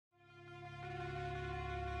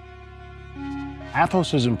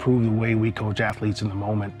Athos has improved the way we coach athletes in the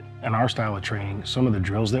moment. In our style of training, some of the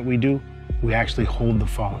drills that we do, we actually hold the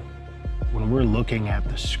phone. When we're looking at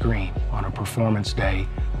the screen on a performance day,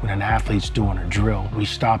 when an athlete's doing a drill, we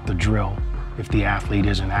stop the drill if the athlete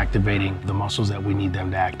isn't activating the muscles that we need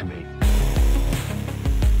them to activate.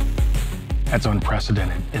 That's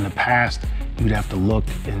unprecedented. In the past, you'd have to look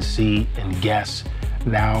and see and guess.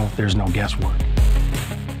 Now, there's no guesswork.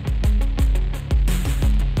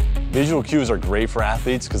 Visual cues are great for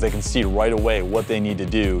athletes because they can see right away what they need to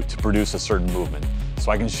do to produce a certain movement.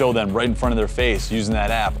 So I can show them right in front of their face using that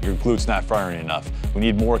app, your glute's not firing enough. We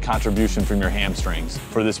need more contribution from your hamstrings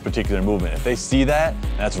for this particular movement. If they see that,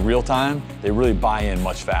 and that's real time, they really buy in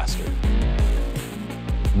much faster.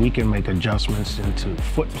 We can make adjustments into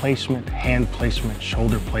foot placement, hand placement,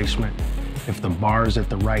 shoulder placement. If the bar is at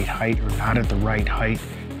the right height or not at the right height,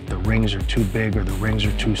 if the rings are too big or the rings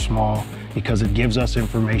are too small, because it gives us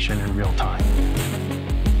information in real time.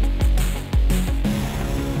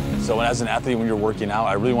 So as an athlete, when you're working out,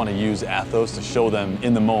 I really want to use Athos to show them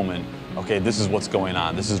in the moment, okay, this is what's going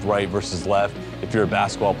on. This is right versus left. If you're a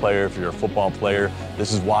basketball player, if you're a football player,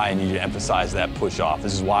 this is why I need you to emphasize that push off.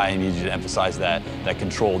 This is why I need you to emphasize that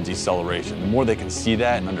controlled deceleration. The more they can see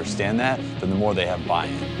that and understand that, then the more they have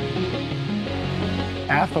buy-in.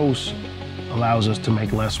 Athos allows us to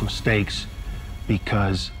make less mistakes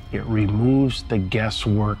because it removes the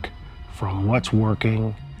guesswork from what's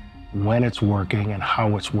working, when it's working, and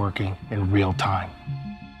how it's working in real time.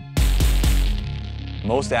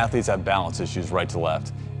 Most athletes have balance issues right to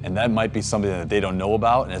left, and that might be something that they don't know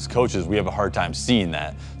about, and as coaches, we have a hard time seeing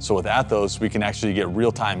that. So with Athos, we can actually get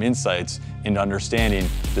real-time insights into understanding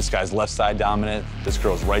this guy's left side dominant, this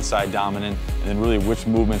girl's right side dominant, and then really which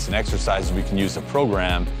movements and exercises we can use to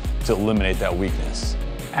program to eliminate that weakness.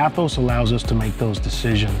 Athos allows us to make those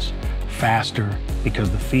decisions faster because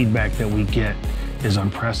the feedback that we get is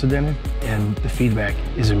unprecedented and the feedback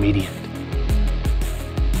is immediate.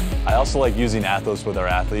 I also like using Athos with our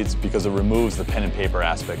athletes because it removes the pen and paper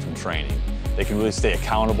aspect from training. They can really stay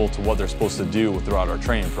accountable to what they're supposed to do throughout our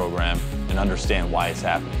training program and understand why it's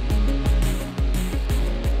happening.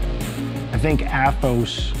 I think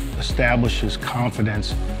Athos establishes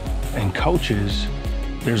confidence, and coaches,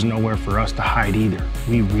 there's nowhere for us to hide either.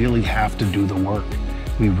 We really have to do the work.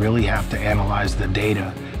 We really have to analyze the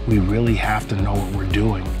data. We really have to know what we're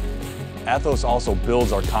doing. Athos also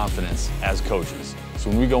builds our confidence as coaches. So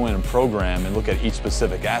when we go in and program and look at each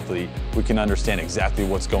specific athlete, we can understand exactly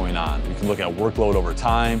what's going on. We can look at workload over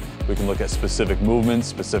time, we can look at specific movements,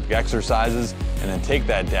 specific exercises, and then take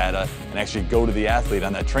that data and actually go to the athlete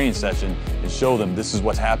on that training session and show them this is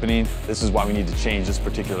what's happening, this is why we need to change this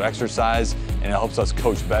particular exercise, and it helps us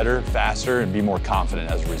coach better, faster, and be more confident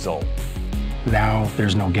as a result. Now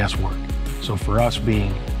there's no guesswork. So for us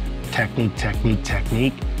being technique, technique,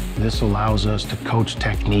 technique, this allows us to coach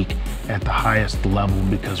technique at the highest level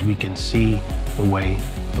because we can see the way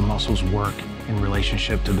the muscles work in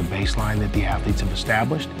relationship to the baseline that the athletes have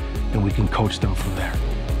established, and we can coach them from there.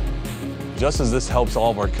 Just as this helps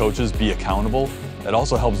all of our coaches be accountable, it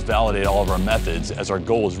also helps validate all of our methods, as our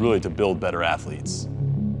goal is really to build better athletes.